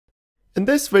In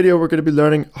this video, we're going to be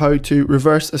learning how to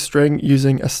reverse a string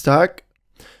using a stack.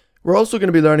 We're also going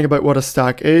to be learning about what a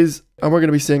stack is, and we're going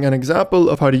to be seeing an example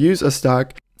of how to use a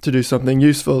stack to do something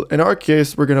useful. In our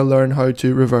case, we're going to learn how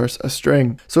to reverse a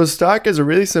string. So a stack is a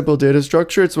really simple data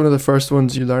structure. It's one of the first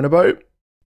ones you learn about.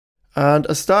 And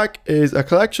a stack is a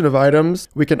collection of items.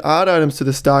 We can add items to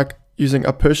the stack using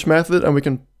a push method, and we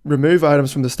can remove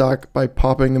items from the stack by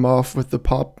popping them off with the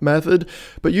pop method.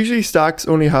 But usually stacks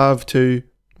only have two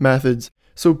methods.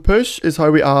 So push is how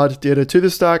we add data to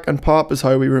the stack, and pop is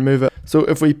how we remove it. So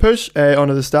if we push A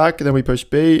onto the stack, then we push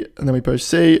B, and then we push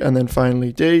C, and then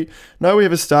finally D. Now we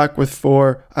have a stack with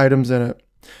 4 items in it.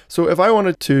 So if I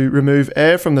wanted to remove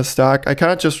A from the stack, I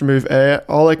can't just remove A.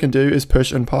 All I can do is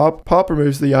push and pop. Pop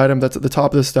removes the item that's at the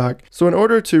top of the stack. So in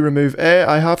order to remove A,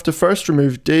 I have to first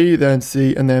remove D, then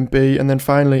C, and then B, and then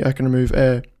finally I can remove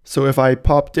A. So if I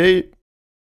pop D,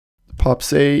 pop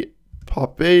C,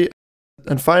 pop B,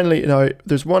 and finally, now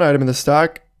there's one item in the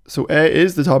stack, so A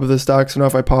is the top of the stack, so now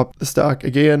if I pop the stack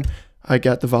again, I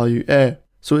get the value A.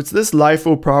 So it's this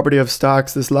LIFO property of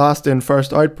stacks, this last in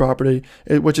first out property,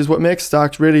 which is what makes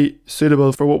stacks really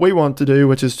suitable for what we want to do,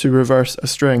 which is to reverse a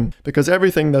string, because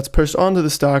everything that's pushed onto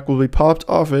the stack will be popped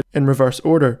off it in reverse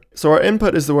order. So our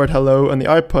input is the word hello, and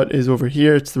the output is over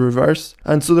here, it's the reverse.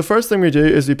 And so the first thing we do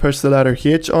is we push the letter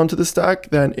H onto the stack,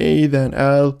 then E, then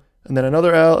L, and then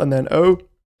another L, and then O.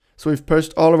 So we've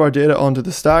pushed all of our data onto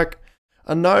the stack,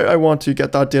 and now I want to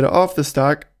get that data off the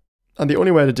stack, and the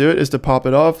only way to do it is to pop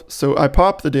it off. So I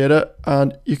pop the data,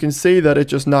 and you can see that it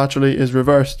just naturally is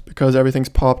reversed because everything's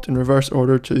popped in reverse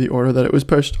order to the order that it was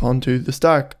pushed onto the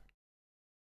stack.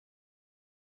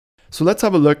 So let's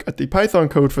have a look at the Python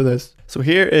code for this. So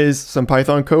here is some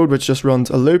Python code which just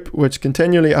runs a loop which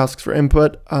continually asks for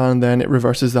input, and then it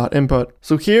reverses that input.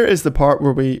 So here is the part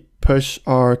where we push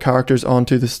our characters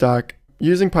onto the stack.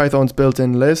 Using Python's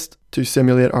built-in list to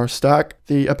simulate our stack,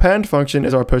 the append function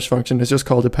is our push function. It's just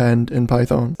called append in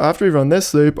Python. After we run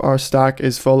this loop, our stack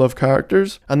is full of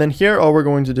characters. And then here, all we're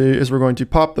going to do is we're going to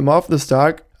pop them off the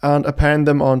stack and append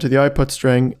them onto the output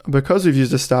string. Because we've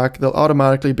used a stack, they'll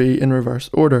automatically be in reverse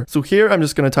order. So here, I'm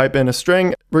just going to type in a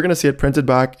string. We're going to see it printed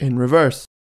back in reverse.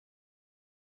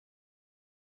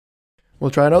 We'll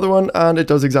try another one, and it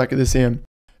does exactly the same.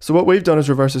 So what we've done is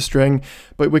reverse a string,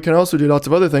 but we can also do lots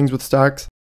of other things with stacks,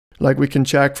 like we can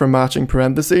check for matching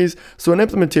parentheses. So an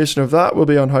implementation of that will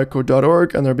be on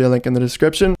howcode.org, and there'll be a link in the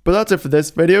description. But that's it for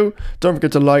this video. Don't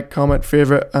forget to like, comment,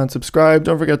 favorite, and subscribe.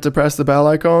 Don't forget to press the bell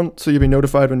icon so you'll be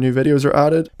notified when new videos are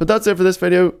added. But that's it for this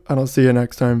video, and I'll see you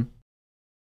next time.